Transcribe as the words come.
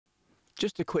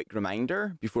Just a quick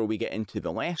reminder before we get into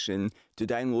the lesson to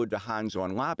download the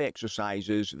hands-on lab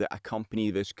exercises that accompany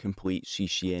this complete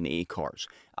CCNA course.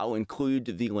 I'll include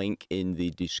the link in the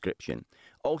description.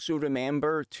 Also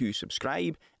remember to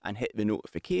subscribe and hit the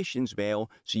notifications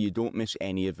bell so you don't miss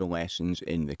any of the lessons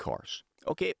in the course.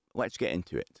 Okay, let's get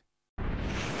into it.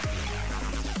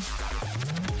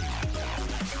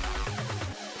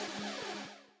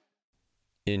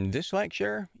 In this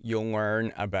lecture, you'll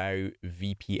learn about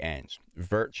VPNs,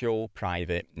 Virtual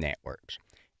Private Networks.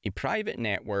 A private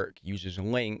network uses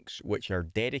links which are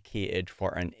dedicated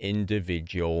for an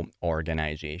individual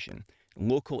organization.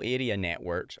 Local area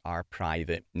networks are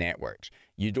private networks.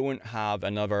 You don't have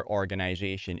another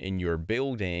organization in your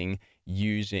building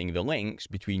using the links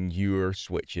between your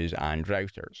switches and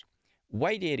routers.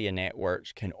 Wide area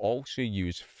networks can also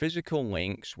use physical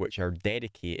links which are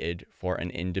dedicated for an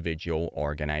individual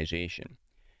organization.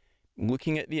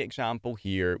 Looking at the example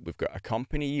here, we've got a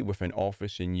company with an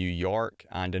office in New York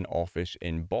and an office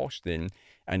in Boston,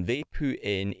 and they put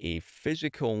in a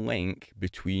physical link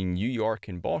between New York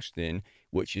and Boston,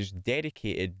 which is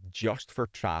dedicated just for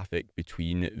traffic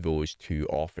between those two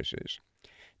offices.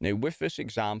 Now, with this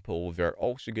example, they're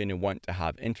also going to want to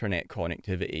have internet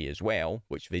connectivity as well,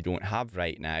 which they don't have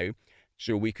right now.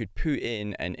 So we could put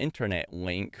in an internet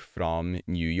link from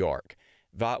New York.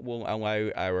 That will allow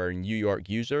our New York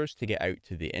users to get out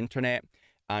to the internet.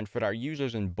 And for our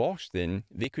users in Boston,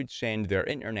 they could send their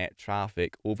internet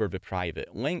traffic over the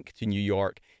private link to New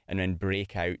York and then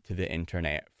break out to the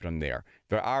internet from there.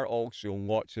 There are also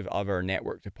lots of other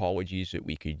network topologies that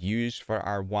we could use for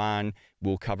our WAN.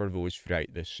 We'll cover those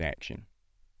throughout this section.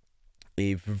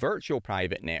 A virtual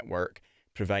private network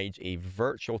provides a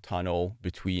virtual tunnel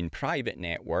between private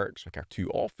networks, like our two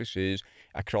offices,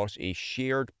 across a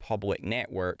shared public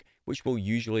network, which will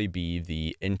usually be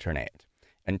the internet.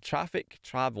 And traffic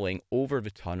traveling over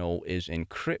the tunnel is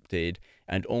encrypted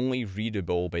and only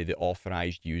readable by the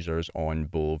authorized users on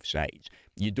both sides.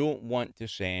 You don't want to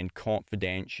send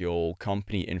confidential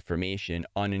company information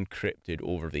unencrypted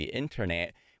over the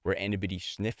internet where anybody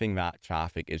sniffing that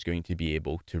traffic is going to be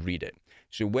able to read it.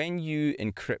 So when you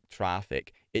encrypt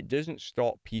traffic, it doesn't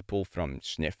stop people from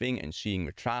sniffing and seeing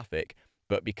the traffic,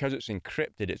 but because it's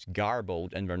encrypted, it's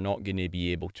garbled and they're not going to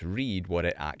be able to read what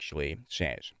it actually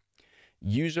says.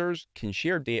 Users can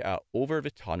share data over the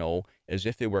tunnel as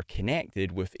if they were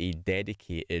connected with a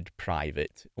dedicated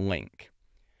private link.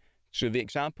 So the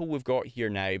example we've got here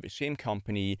now, the same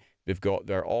company, they've got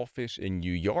their office in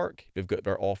New York, they've got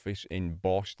their office in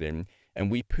Boston,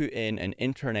 and we put in an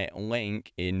internet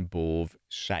link in both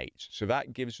sites. So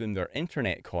that gives them their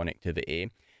internet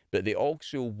connectivity, but they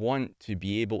also want to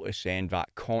be able to send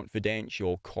that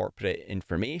confidential corporate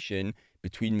information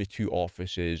between the two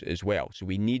offices as well. So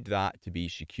we need that to be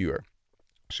secure.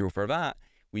 So for that,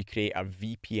 we create a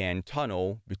VPN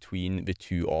tunnel between the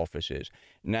two offices.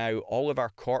 Now, all of our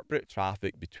corporate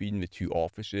traffic between the two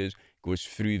offices goes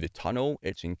through the tunnel.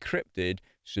 It's encrypted,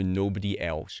 so nobody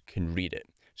else can read it.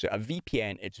 So a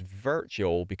VPN, it's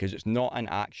virtual because it's not an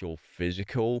actual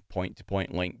physical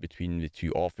point-to-point link between the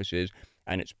two offices,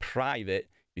 and it's private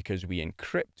because we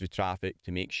encrypt the traffic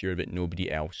to make sure that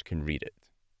nobody else can read it.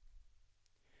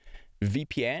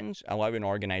 VPNs allow an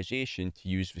organization to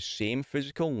use the same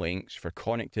physical links for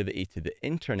connectivity to the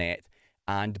internet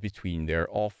and between their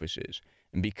offices.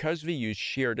 And because they use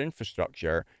shared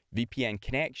infrastructure, VPN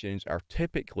connections are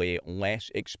typically less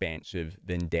expensive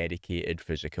than dedicated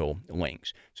physical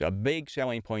links. So a big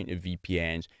selling point of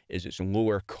VPNs is it's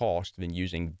lower cost than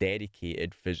using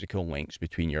dedicated physical links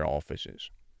between your offices.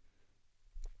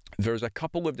 There's a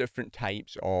couple of different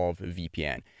types of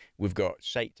VPN. We've got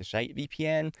site-to-site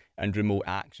VPN and remote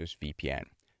access VPN.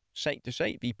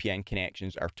 Site-to-site VPN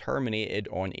connections are terminated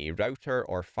on a router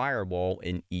or firewall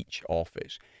in each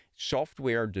office.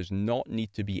 Software does not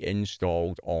need to be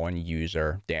installed on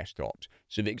user desktops.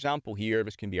 So the example here,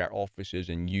 this can be our offices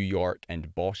in New York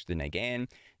and Boston again.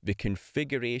 The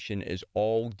configuration is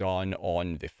all done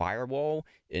on the firewall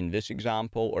in this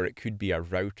example, or it could be a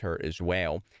router as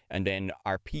well. And then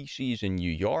our PCs in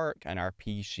New York and our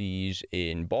PCs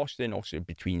in Boston, also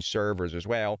between servers as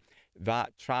well,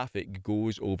 that traffic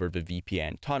goes over the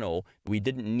VPN tunnel. We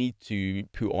didn't need to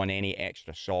put on any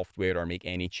extra software or make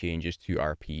any changes to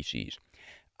our PCs.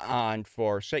 And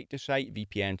for site-to-site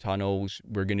VPN tunnels,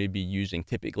 we're going to be using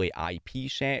typically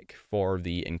IPsec for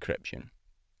the encryption.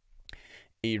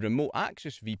 A remote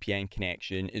access VPN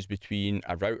connection is between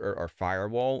a router or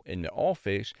firewall in the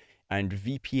office and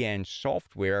VPN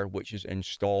software which is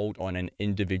installed on an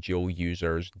individual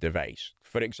user's device.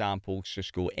 For example,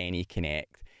 Cisco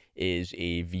AnyConnect is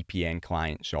a VPN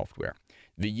client software.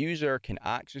 The user can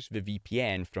access the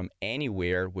VPN from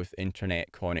anywhere with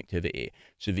internet connectivity.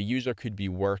 So the user could be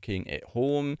working at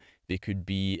home, they could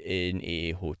be in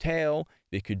a hotel,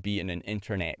 they could be in an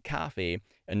internet cafe,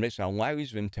 and this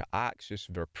allows them to access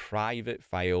their private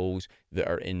files that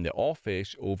are in the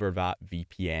office over that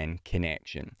VPN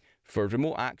connection. For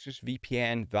remote access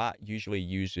VPN, that usually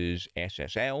uses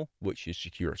SSL, which is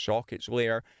Secure Sockets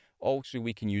Layer. Also,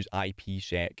 we can use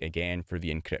IPsec again for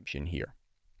the encryption here.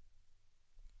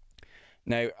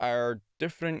 Now, our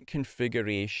different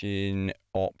configuration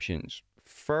options.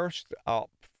 First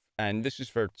up, and this is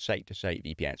for site-to-site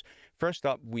VPNs. First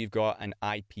up, we've got an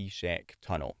IPsec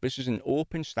tunnel. This is an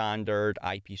open standard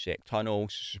IPsec tunnel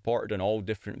supported on all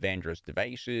different vendors'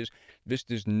 devices. This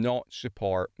does not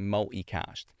support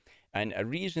multicast. And a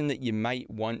reason that you might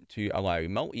want to allow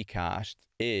multicast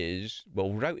is,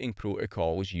 well, routing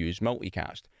protocols use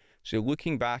multicast. So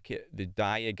looking back at the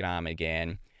diagram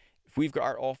again, if we've got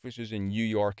our offices in New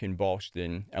York and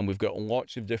Boston, and we've got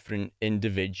lots of different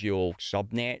individual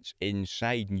subnets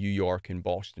inside New York and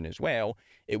Boston as well,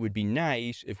 it would be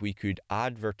nice if we could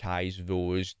advertise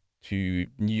those to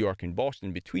New York and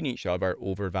Boston between each other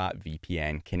over that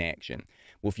VPN connection.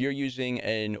 Well, if you're using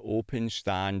an open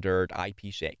standard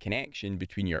IPsec connection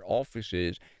between your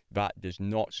offices, that does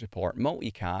not support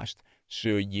multicast,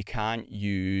 so you can't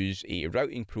use a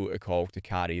routing protocol to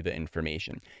carry the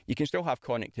information. You can still have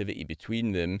connectivity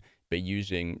between them by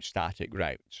using static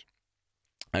routes.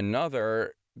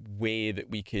 Another way that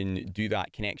we can do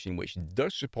that connection, which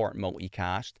does support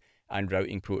multicast and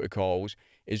routing protocols,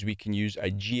 is we can use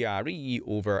a GRE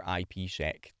over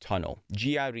IPsec tunnel.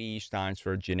 GRE stands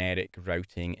for Generic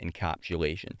Routing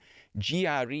Encapsulation.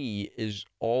 GRE is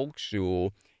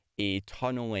also a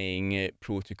tunneling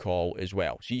protocol as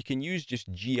well. So you can use just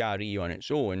GRE on its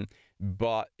own,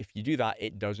 but if you do that,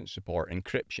 it doesn't support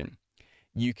encryption.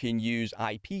 You can use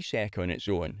IPsec on its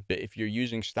own, but if you're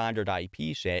using standard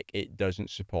IPsec, it doesn't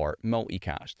support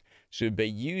multicast. So by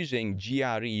using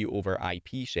GRE over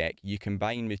IPsec, you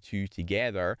combine the two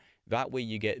together. That way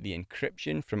you get the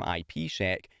encryption from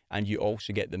IPsec, and you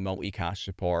also get the multicast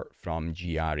support from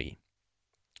GRE.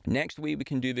 Next way we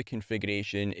can do the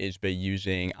configuration is by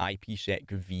using IPsec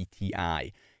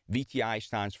VTI. VTI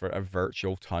stands for a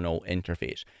Virtual Tunnel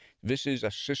Interface. This is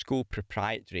a Cisco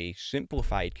proprietary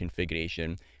simplified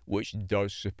configuration which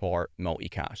does support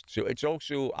multicast. So it's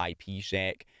also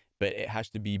IPsec, but it has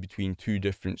to be between two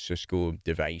different Cisco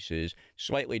devices,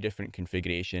 slightly different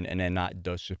configuration, and then that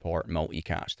does support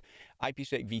multicast.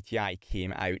 IPsec VTI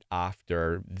came out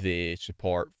after the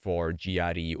support for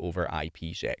GRE over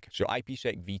IPsec. So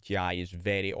IPsec VTI is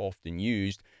very often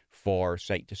used for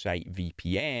site-to-site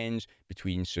VPNs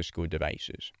between Cisco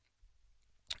devices.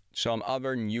 Some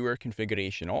other newer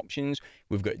configuration options,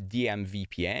 we've got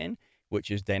DMVPN,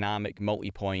 which is Dynamic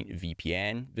Multipoint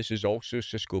VPN. This is also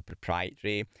Cisco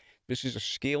proprietary. This is a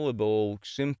scalable,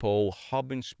 simple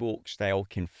hub and spoke style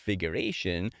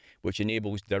configuration which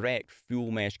enables direct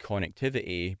full mesh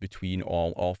connectivity between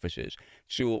all offices.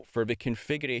 So for the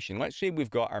configuration, let's say we've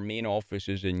got our main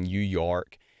offices in New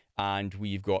York and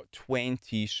we've got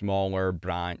 20 smaller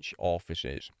branch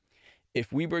offices.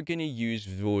 If we were going to use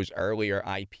those earlier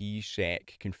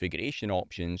IPsec configuration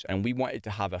options and we wanted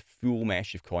to have a full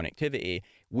mesh of connectivity,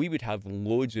 we would have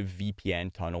loads of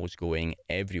VPN tunnels going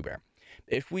everywhere.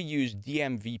 If we use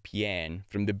DMVPN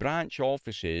from the branch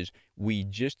offices, we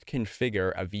just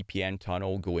configure a VPN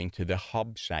tunnel going to the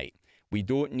hub site. We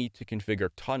don't need to configure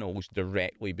tunnels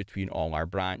directly between all our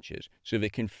branches. So the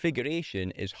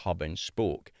configuration is hub and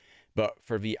spoke. But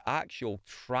for the actual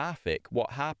traffic,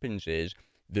 what happens is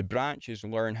the branches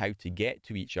learn how to get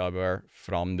to each other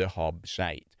from the hub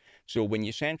site. So when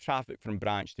you send traffic from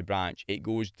branch to branch, it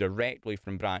goes directly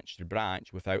from branch to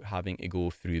branch without having to go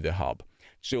through the hub.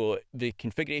 So the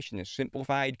configuration is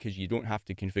simplified because you don't have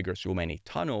to configure so many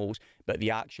tunnels, but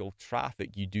the actual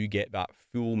traffic, you do get that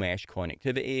full mesh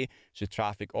connectivity. So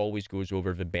traffic always goes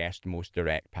over the best, most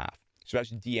direct path. So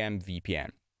that's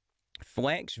DMVPN.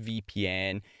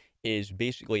 FLACKBOX'S is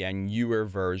basically a newer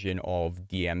version of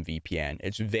DMVPN.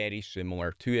 It's very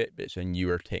similar to it, but it's a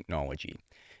newer technology.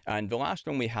 And the last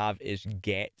one we have is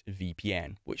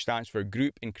GetVPN, which stands for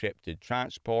Group Encrypted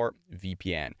Transport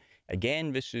VPN.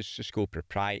 Again, this is Cisco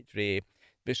proprietary.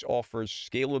 This offers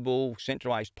scalable,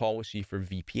 centralized policy for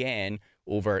VPN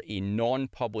over a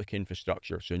non-public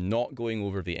infrastructure, so not going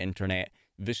over the internet.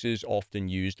 This is often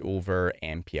used over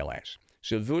MPLS.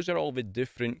 So those are all the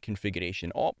different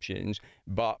configuration options,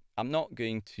 but I'm not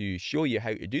going to show you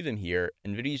how to do them here.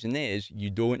 And the reason is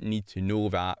you don't need to know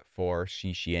that for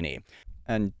CCNA.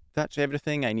 And that's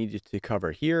everything I needed to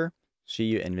cover here. See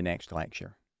you in the next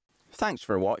lecture. Thanks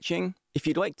for watching. If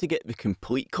you'd like to get the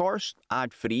complete course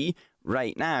ad-free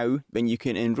right now, then you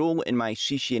can enroll in my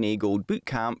CCNA Gold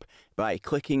Bootcamp by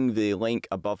clicking the link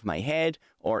above my head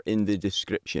or in the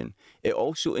description. It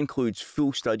also includes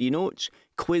full study notes,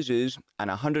 quizzes, and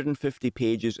 150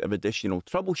 pages of additional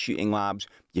troubleshooting labs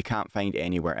you can't find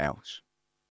anywhere else.